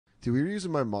Dude, we were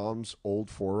using my mom's old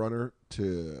 4Runner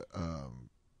to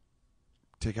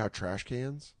take out trash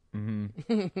cans.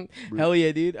 Mm-hmm. Hell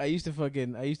yeah, dude!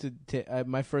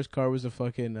 My first car was a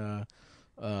fucking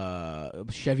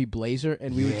Chevy Blazer,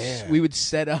 and we would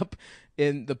set up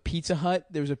in the Pizza Hut.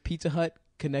 There was a Pizza Hut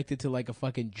connected to like a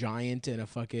fucking Giant and a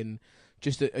fucking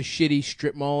just a shitty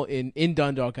strip mall in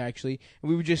Dundalk actually, and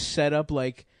we would just set up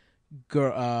like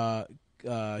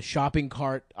shopping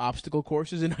cart obstacle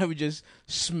courses, and I would just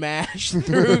smash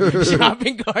through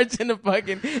shopping carts in the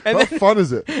fucking. And How fun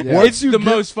is it? Yeah. It's the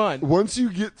most fun. Once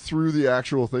you get through the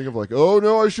actual thing of like, oh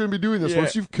no, I shouldn't be doing this.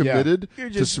 Once you've committed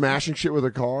to smashing shit with a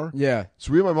car. Yeah.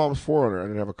 So we had my mom's 4Runner. I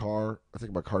didn't have a car. I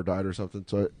think my car died or something.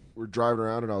 So we're driving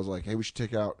around, and I was like, hey, we should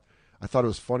take out. I thought it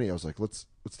was funny. I was like, let's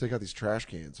take out these trash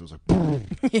cans. So it was like, boom.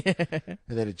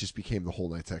 And then it just became the whole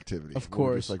night's activity. Of course.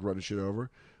 We were just like running shit over.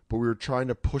 But we were trying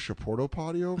to push a porta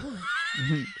potty over.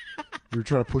 We were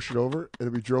trying to push it over, and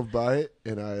then we drove by it,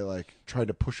 and I like tried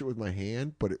to push it with my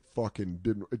hand, but it fucking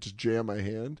didn't. It just jammed my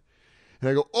hand. And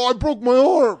I go, oh, I broke my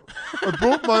arm. I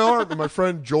broke my arm. And my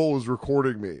friend Joel was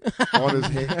recording me on his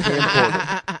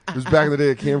camcorder. It was back in the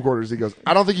day of camcorders. He goes,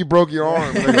 I don't think you broke your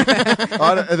arm.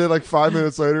 And then like 5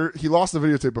 minutes later, he lost the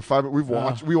videotape,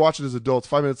 but we watched it as adults.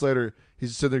 5 minutes later, he's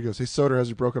just sitting there and goes, hey, Soder, has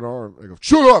you broken arm? I go,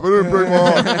 shut up. I didn't break my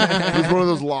arm. It was one of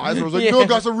those lies where I was like, no,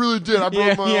 guys, I really did. I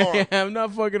broke my arm. Yeah, I'm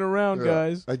not fucking around,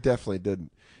 guys. I definitely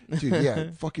didn't. Dude,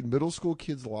 yeah, fucking middle school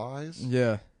kids' lies.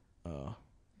 Yeah.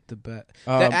 The bet.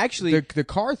 Actually, the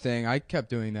car thing, I kept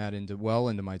doing that into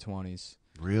my 20s.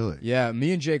 Really? Yeah,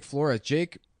 me and Jake Flores.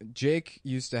 Jake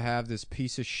used to have this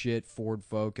piece of shit Ford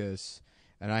Focus,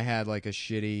 and I had like a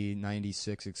shitty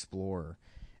 96 Explorer.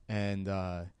 And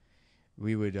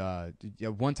we would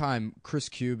one time Chris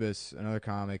Cubis, another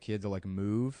comic, he had to like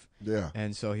move. Yeah.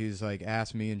 And so he was like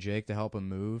asked me and Jake to help him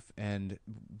move, and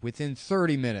within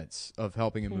 30 minutes of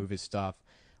helping him move his stuff,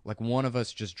 like one of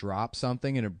us just dropped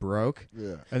something and it broke.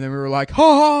 Yeah. And then we were like, ha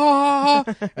ha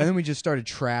ha ha. And then we just started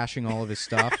trashing all of his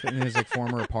stuff in his like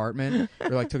former apartment. We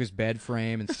like took his bed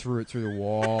frame and threw it through the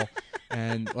wall.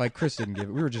 And like Chris didn't give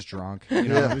it. We were just drunk. You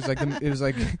know, it was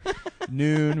like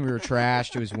noon. We were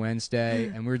trashed. It was Wednesday,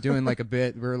 and we were doing like a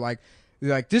bit. We were like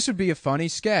this would be a funny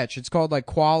sketch. It's called like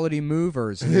Quality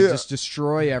Movers, and they just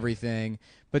destroy everything.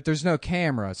 But there's no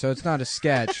camera, so it's not a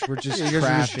sketch. We're just trashing.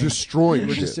 Just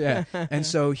destroying shit. And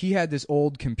so he had this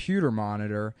old computer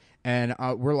monitor, and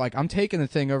we're like, I'm taking the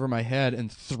thing over my head and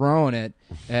throwing it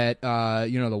at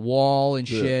the wall and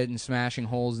shit, and smashing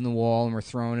holes in the wall, and we're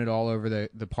throwing it all over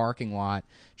the parking lot,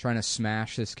 trying to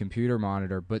smash this computer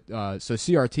monitor. But so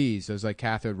CRTs, those like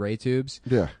cathode ray tubes.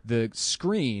 Yeah. The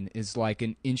screen is like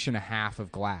an inch and a half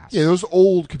of glass. Yeah, those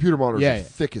old computer monitors are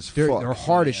thick as fuck. They're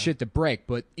hard as shit to break,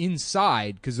 but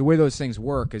inside, because the way those things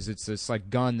work is it's this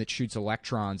like gun that shoots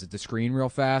electrons at the screen real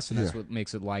fast, and that's what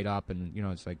makes it light up, and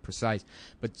it's like precise.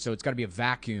 But so it's got to be a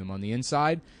vacuum on the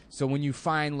inside. So when you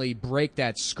finally break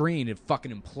that screen, it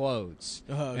fucking implodes,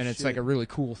 and it's like a really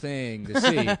cool thing to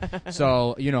see.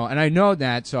 So and I know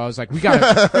that, so I was like, we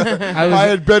gotta. I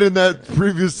had been in that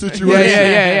previous situation.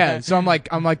 Yeah. So I'm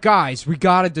like, guys, we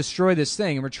gotta destroy this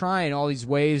thing, and we're trying all these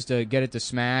ways to get it to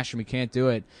smash, and we can't do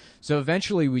it. So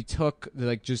eventually, we took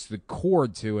like just the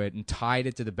cord to it and tied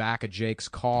it to the back of Jake's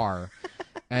car.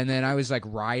 And then I was like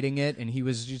riding it, and he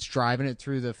was just driving it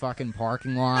through the fucking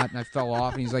parking lot, and I fell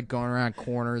off, and he's like going around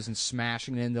corners and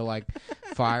smashing it into like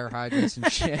fire hydrants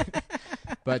and shit.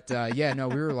 But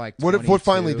we were like, what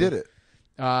finally did it?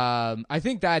 I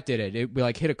think that did it. We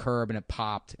like hit a curb and it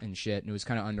popped and shit, and it was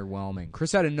kind of underwhelming.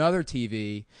 Chris had another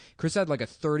TV. Chris had like a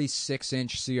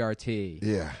 36-inch CRT.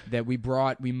 Yeah. That we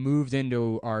moved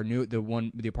into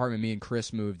the apartment me and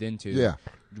Chris moved into. Yeah.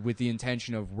 With the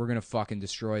intention of we're gonna fucking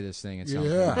destroy this thing at some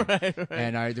point. Right.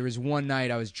 And there was one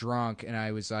night I was drunk and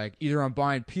I was like, either I'm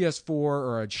buying PS4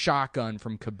 or a shotgun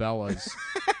from Cabela's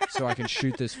so I can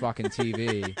shoot this fucking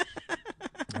TV.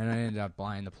 And I ended up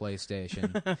buying the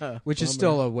PlayStation, which is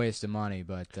still a waste of money,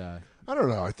 but I don't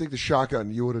know. I think the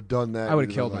shotgun, you would have done that. I would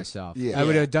have killed myself. Yeah. I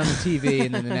would have done the TV,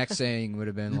 and then the next thing would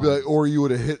have been or you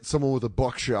would have hit someone with a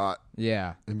buckshot.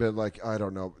 Yeah. And been like, I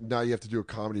don't know. Now you have to do a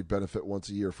comedy benefit once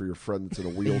a year for your friend that's in a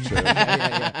wheelchair.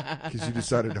 Because you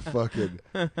decided to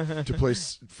play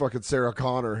fucking Sarah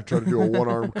Connor and try to do a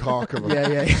one-arm cock of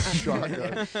a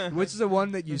shotgun. What's the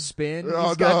one that you spin?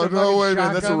 No way,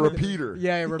 man. That's a repeater.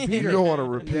 Yeah, a repeater. You don't want a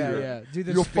repeater. Yeah. Do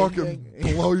the You'll spin fucking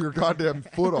thing. blow your goddamn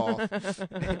foot off.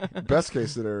 Best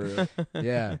case scenario.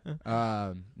 Yeah.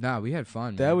 We had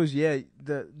fun. That man. was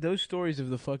those stories of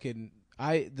the fucking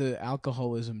the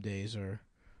alcoholism days are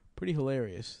pretty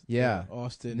hilarious. Yeah.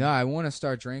 Austin. No, I want to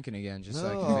start drinking again. Just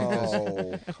like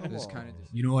kind of.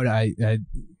 you know what?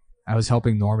 I was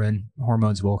helping Norman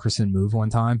Hormones Wilkerson move one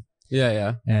time.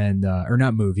 Yeah. And or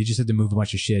not move. He just had to move a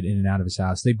bunch of shit in and out of his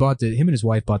house. Him and his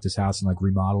wife bought this house and like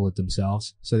remodeled it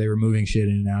themselves. So they were moving shit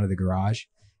in and out of the garage.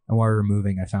 And while we were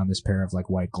moving, I found this pair of like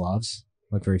white gloves,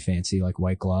 like very fancy, like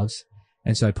white gloves.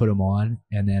 And so I put them on,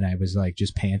 and then I was like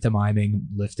just pantomiming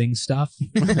lifting stuff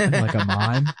like a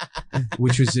mime,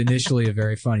 which was initially a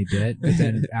very funny bit. But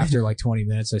then after like 20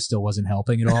 minutes, I still wasn't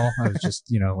helping at all. I was just,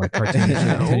 like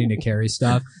pretending to carry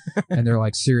stuff. And they're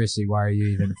like, seriously, why are you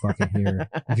even fucking here?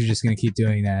 If you're just going to keep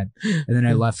doing that. And then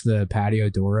I left the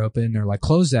patio door open. They're like,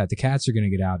 close that. The cats are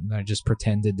going to get out. And I just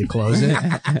pretended to close it.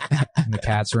 And the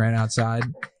cats ran outside,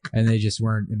 and they just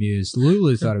weren't amused.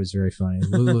 Lulu thought it was very funny.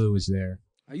 Lulu was there.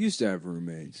 I used to have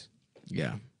roommates.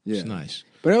 Yeah. It's nice.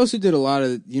 But I also did a lot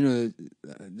of,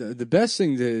 the best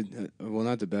thing well,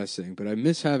 not the best thing, but I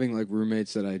miss having like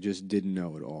roommates that I just didn't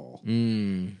know at all.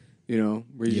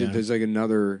 Where there's like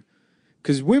another,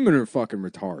 because women are fucking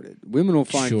retarded. Women will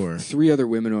find 3 other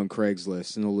women on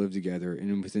Craigslist and they'll live together,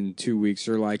 and within 2 weeks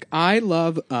they're like, I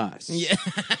love us. Yeah.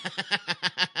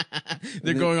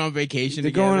 They're going on vacation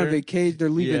together. They're going on vacation. They're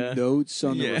leaving notes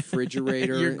on the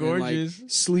refrigerator. You're gorgeous. And,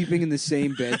 like, sleeping in the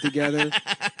same bed together.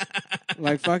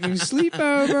 Like fucking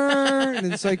sleepover.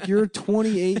 And it's like, you're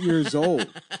 28 years old.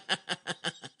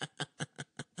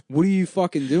 What are you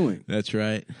fucking doing? That's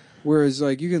right. Whereas,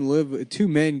 like, 2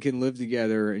 men can live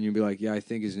together and you'll be like, yeah, I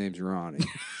think his name's Ronnie.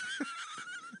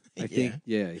 I think,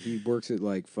 he works at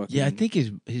like fucking. Yeah, I think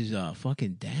his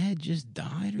fucking dad just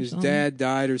died or his something. His dad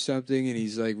died or something, and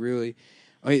he's like really.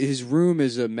 His room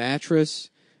is a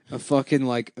mattress, a fucking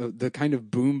like the kind of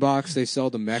boombox they sell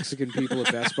to Mexican people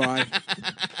at Best Buy,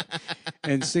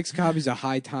 and 6 copies of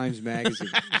High Times magazine.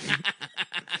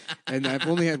 And I've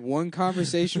only had one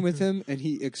conversation with him, and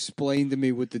he explained to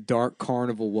me what the Dark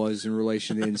Carnival was in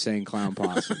relation to Insane Clown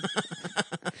Posse.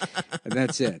 And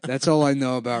that's it. That's all I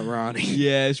know about Ronnie.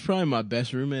 Yeah, it's probably my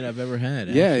best roommate I've ever had.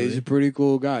 Yeah, he's a pretty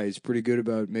cool guy. He's pretty good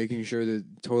about making sure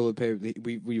that toilet paper.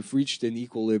 We've reached an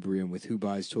equilibrium with who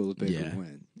buys toilet paper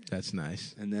when. That's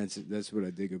nice. And that's what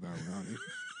I dig about Ronnie.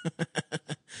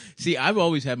 See, I've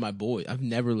always had my boy. I've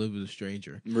never lived with a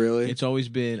stranger. Really? It's always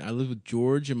been, I lived with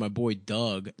George and my boy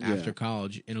Doug after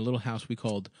college in a little house we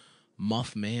called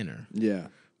Muff Manor. Yeah.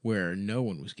 Where no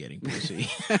one was getting pussy.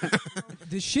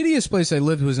 The shittiest place I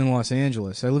lived was in Los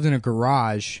Angeles. I lived in a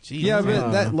garage. Jeez. Yeah,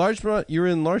 but that Larchmont, you were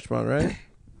in Larchmont, right?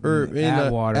 Or in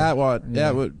Atwater.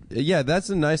 Atwater. Yeah, that's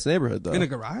a nice neighborhood, though. In a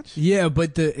garage? Yeah,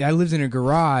 but I lived in a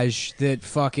garage that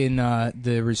fucking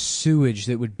there was sewage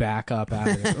that would back up out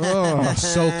of it. And it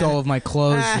soaked all of my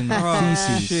clothes and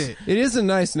feces. Shit. It is a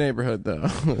nice neighborhood, though.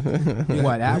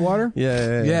 What, Atwater?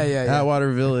 Yeah.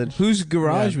 Atwater Village. Whose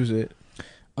garage was it?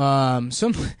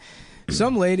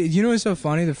 Some lady. You know what's so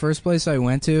funny? The first place I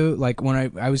went to, like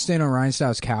when I was staying on Ryan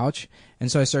Stow's couch,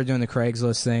 and so I started doing the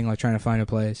Craigslist thing, like trying to find a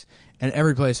place. And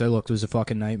every place I looked was a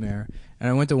fucking nightmare. And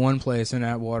I went to one place in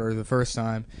Atwater the first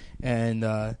time, and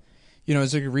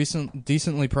it's like a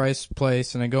decently priced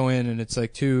place. And I go in, and it's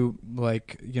like 2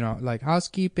 like like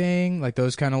housekeeping, like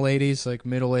those kind of ladies, like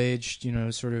middle aged,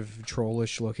 sort of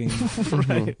trollish looking,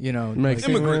 Right. like,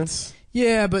 Immigrants.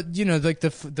 Yeah, but like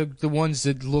the ones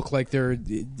that look like they're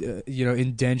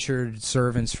indentured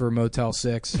servants for Motel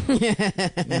 6.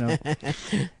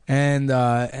 And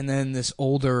then this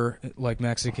older like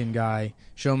Mexican guy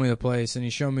showed me the place, and he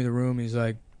showed me the room. He's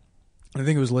like, I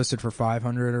think it was listed for $500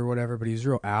 or whatever, but he was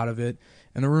real out of it.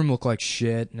 And the room looked like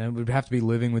shit, and I would have to be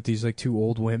living with these like 2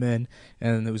 old women,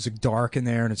 and it was like, dark in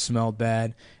there, and it smelled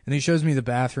bad. And he shows me the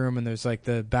bathroom, and there's like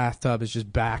the bathtub is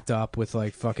just backed up with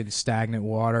like fucking stagnant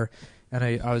water. And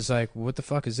I was like, what the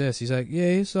fuck is this? He's like, yeah,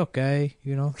 it's okay,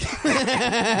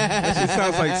 That just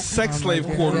sounds like sex slave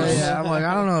quarters. Yeah. I'm like,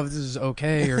 I don't know if this is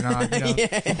okay or not.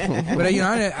 But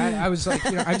I was like,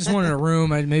 I just wanted a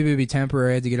room. Maybe it'd be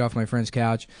temporary. I had to get off my friend's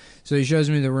couch. So he shows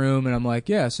me the room, and I'm like,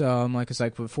 yeah. So I'm like, it's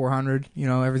like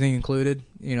 $400, everything included,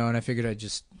 and I figured I'd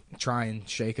just try and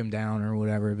shake him down or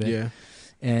whatever. But, yeah.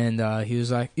 And he was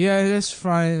like, yeah, that's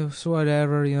fine. It's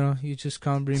whatever, you just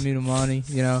come bring me the money,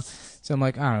 So I'm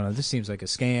like, I don't know. This seems like a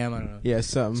scam. I don't know. Yeah,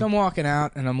 something. So I'm walking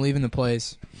out, and I'm leaving the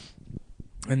place,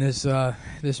 and this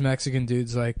Mexican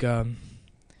dude's like, so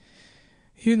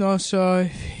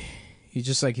he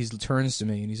just like he turns to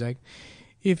me, and he's like,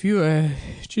 if you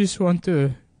just want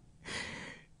to,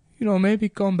 maybe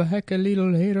come back a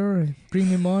little later and bring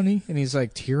me money, and he's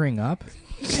like tearing up.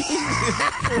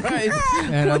 Right.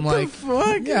 And I'm like,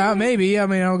 fuck? Yeah, maybe. I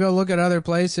mean, I'll go look at other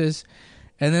places.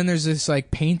 And then there's this like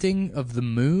painting of the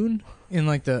moon in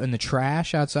like in the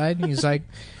trash outside, and he's like,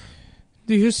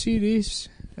 "Do you see this?"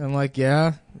 And I'm like,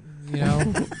 "Yeah, you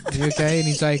okay?" And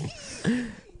he's like,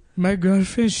 my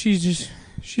girlfriend, she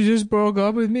just broke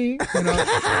up with me. You know?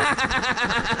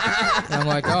 And I'm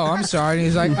like, oh, I'm sorry. And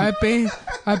he's like, I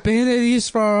painted these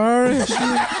for her.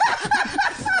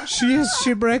 And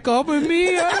she break up with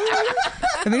me.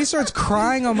 And then he starts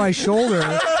crying on my shoulder.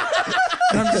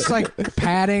 And I'm just like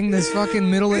patting this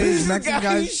fucking middle-aged Mexican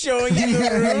guy. He's showing you the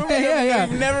room. Yeah.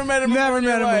 You've never met him. Never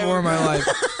met him before in my life.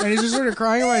 And he's just sort of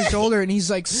crying on my shoulder, and he's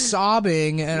like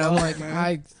sobbing, and I'm like,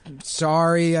 I'm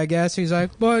sorry, I guess. He's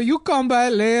like, well, you come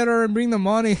back later and bring the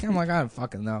money. I'm like, I don't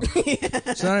fucking know.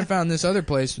 So then I found this other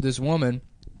place with this woman,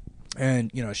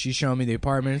 and you know, she's showing me the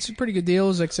apartment. It's a pretty good deal.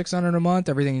 It's like $600 a month,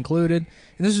 everything included.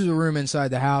 And this was a room inside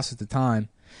the house at the time,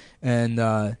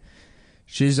 and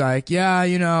she's like, yeah,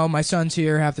 you know, my son's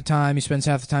here half the time. He spends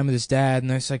half the time with his dad.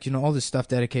 And it's like, you know, all this stuff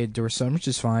dedicated to her son, which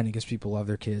is fine. I guess people love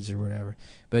their kids or whatever.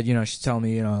 But, you know, she's telling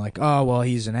me, you know, like, oh, well,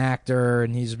 he's an actor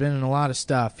and he's been in a lot of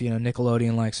stuff. You know,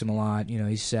 Nickelodeon likes him a lot. You know,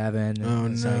 he's 7.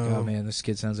 And it's like, oh, man, this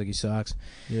kid sounds like he sucks.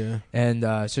 Yeah.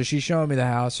 And so she's showing me the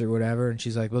house or whatever. And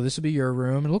she's like, well, this will be your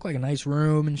room. It looked like a nice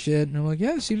room and shit. And I'm like,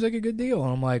 yeah, it seems like a good deal.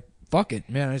 And I'm like, fuck it,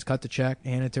 man. I just cut the check,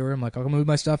 hand it to her. I'm like, I'll move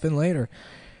my stuff in later.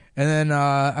 And then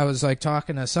I was like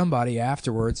talking to somebody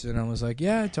afterwards, and I was like,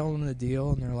 yeah, I told them the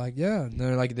deal. And they're like, yeah. And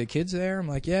they're like, the kid's there? I'm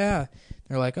like, yeah.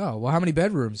 They're like, oh, well, how many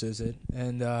bedrooms is it?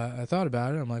 And I thought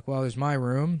about it. I'm like, well, there's my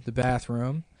room, the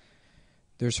bathroom.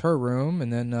 There's her room.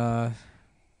 And then, I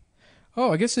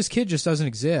guess this kid just doesn't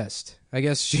exist. I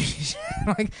guess she's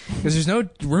like, because there's no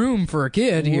room for a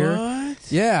kid here. What?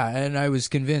 Yeah, and I was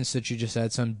convinced that she just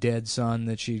had some dead son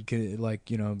that she like,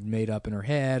 you know, made up in her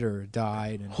head or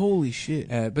died. And, holy shit!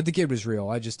 But the kid was real.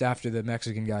 I just, after the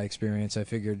Mexican guy experience, I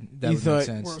figured that would make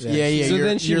sense. Yeah. So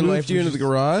then she moved you into the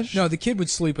garage? No, the kid would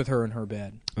sleep with her in her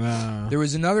bed. There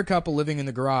was another couple living in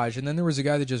the garage, and then there was a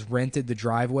guy that just rented the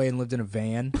driveway and lived in a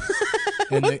van.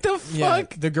 And what the fuck? Yeah,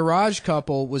 the garage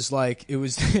couple was like, it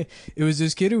was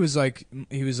this kid who was like,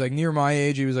 he was like near my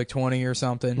age. He was like 20 or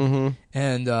something,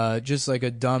 and just like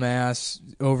a dumbass,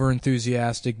 over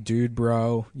enthusiastic dude,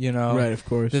 bro. You know, right? Of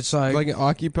course. It's like an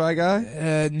Occupy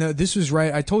guy. No, this was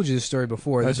right. I told you this story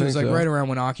before. This was like so. Right around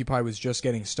when Occupy was just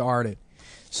getting started.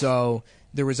 So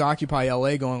there was Occupy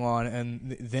LA going on,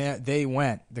 and they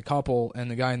went, the couple and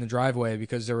the guy in the driveway,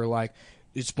 because they were like,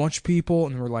 it's a bunch of people,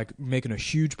 and we're like making a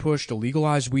huge push to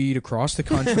legalize weed across the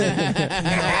country.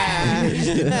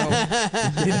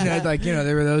 Like, you know,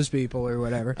 they were those people or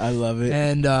whatever. I love it.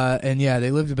 And yeah,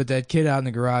 they lived. But that kid out in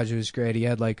the garage, it was great. He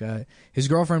had like his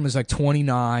girlfriend was like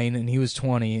 29 and he was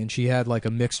 20, and she had like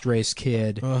a mixed race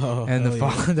kid. Oh, and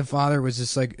the father was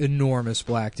this like enormous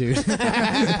black dude. They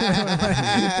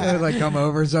would like come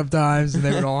over sometimes, and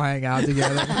they would all hang out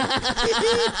together.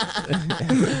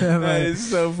 That is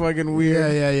so fucking weird.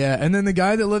 Yeah. And then the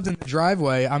guy that lived in the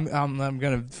driveway, I'm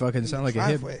gonna fucking sound like a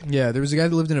hip. Yeah, there was a guy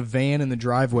that lived in a van in the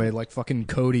driveway, like fucking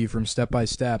Cody from Step by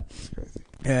Step.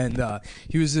 And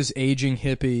he was this aging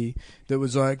hippie that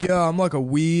was like, yeah, I'm like a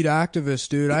weed activist,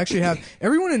 dude. I actually have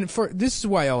everyone this is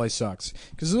why LA sucks,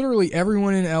 because literally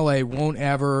everyone in LA won't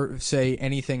ever say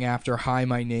anything after "Hi,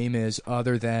 my name is,"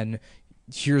 other than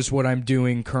here's what I'm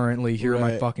doing currently. Here are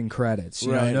my fucking credits.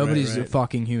 You know, nobody's a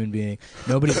fucking human being.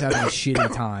 Nobody's having a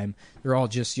shitty time. They're all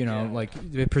just, you know, like,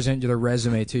 they present their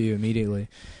resume to you immediately.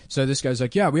 So this guy's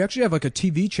like, yeah, we actually have like a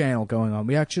TV channel going on.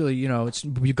 We actually, you know,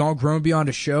 we've grown beyond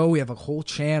a show. We have a whole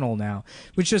channel now,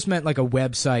 which just meant like a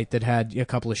website that had a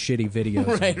couple of shitty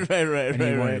videos. Right. And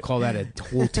he wanted to call that a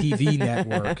whole TV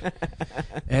network.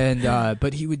 And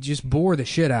but he would just bore the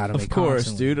shit out of me. Of course,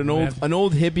 constantly. dude. An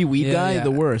old hippie weed guy,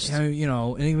 the worst. You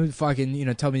know, and he would fucking, you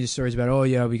know, tell me the stories about, oh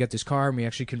yeah, we got this car and we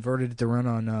actually converted it to run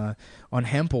on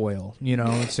hemp oil. You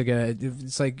know,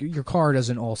 it's like your car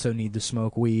doesn't also need to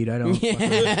smoke weed. I don't.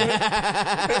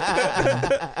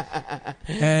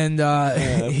 And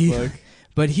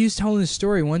but he was telling this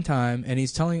story one time, and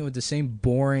he's telling it with the same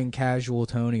boring, casual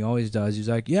tone he always does. He's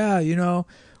like, yeah, you know,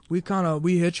 we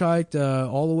hitchhiked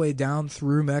all the way down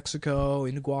through Mexico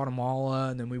into Guatemala,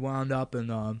 and then we wound up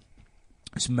in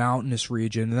this mountainous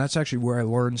region, and that's actually where I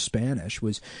learned Spanish,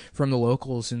 was from the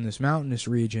locals in this mountainous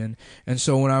region. And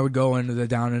so when I would go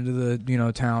down into the, you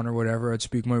know, town or whatever, I'd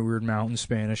speak my weird mountain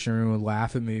Spanish, and everyone would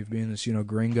laugh at me for being this, you know,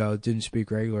 gringo that didn't speak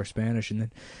regular Spanish. And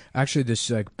then actually this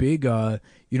like big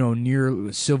you know,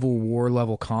 near Civil War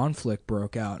level conflict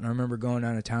broke out. And I remember going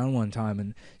down to town one time,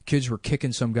 and kids were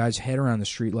kicking some guy's head around the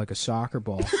street like a soccer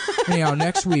ball. Anyhow,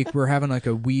 next week we're having like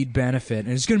a weed benefit,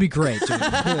 and it's gonna be great, dude.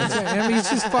 I mean, it's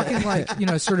just fucking like, you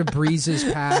know, sort of breezes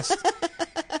past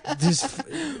this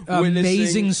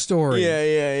amazing story.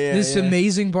 Yeah. This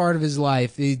amazing part of his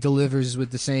life, he delivers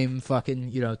with the same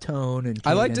fucking, you know, tone and cadence.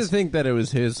 I like to think that it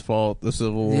was his fault, the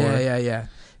Civil War. Yeah.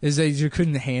 is that you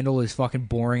couldn't handle his fucking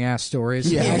boring ass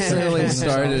stories. Yeah, accidentally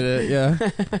started it. Yeah.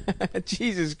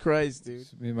 Jesus Christ, dude.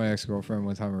 Me and my ex-girlfriend,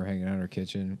 one time we were hanging out in her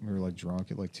kitchen. We were like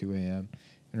drunk at like 2 a.m.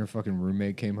 And her fucking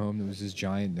roommate came home. There was this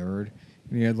giant nerd.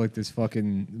 And he had like this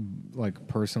fucking like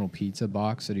personal pizza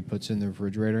box that he puts in the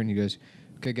refrigerator. And he goes,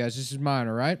 "Okay, guys, this is mine,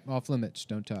 all right? Off limits.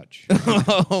 Don't touch."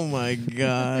 Oh my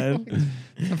god.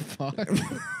 The fuck?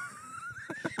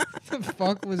 The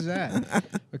fuck was that?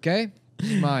 Okay?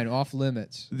 This is mine. Off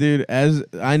limits. Dude, as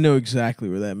I know exactly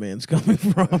where that man's coming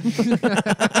from.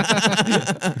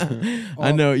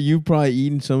 I know you've probably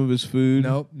eaten some of his food.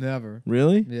 Nope, never.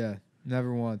 Really? Yeah,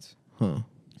 never once. Huh.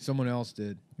 Someone else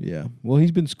did. Yeah. Well,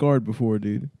 he's been scarred before,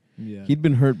 dude. Yeah. He'd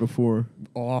been hurt before.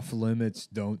 Off limits.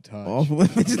 Don't touch. Off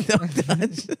limits, don't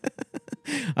touch.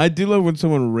 I do love when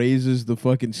someone raises the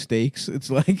fucking stakes. It's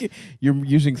like you're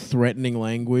using threatening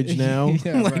language now.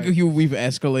 Yeah, like right. we've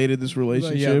escalated this Yeah,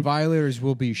 relationship. violators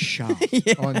will be shot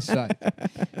on site.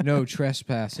 No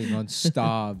trespassing on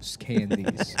Stav's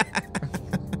candies.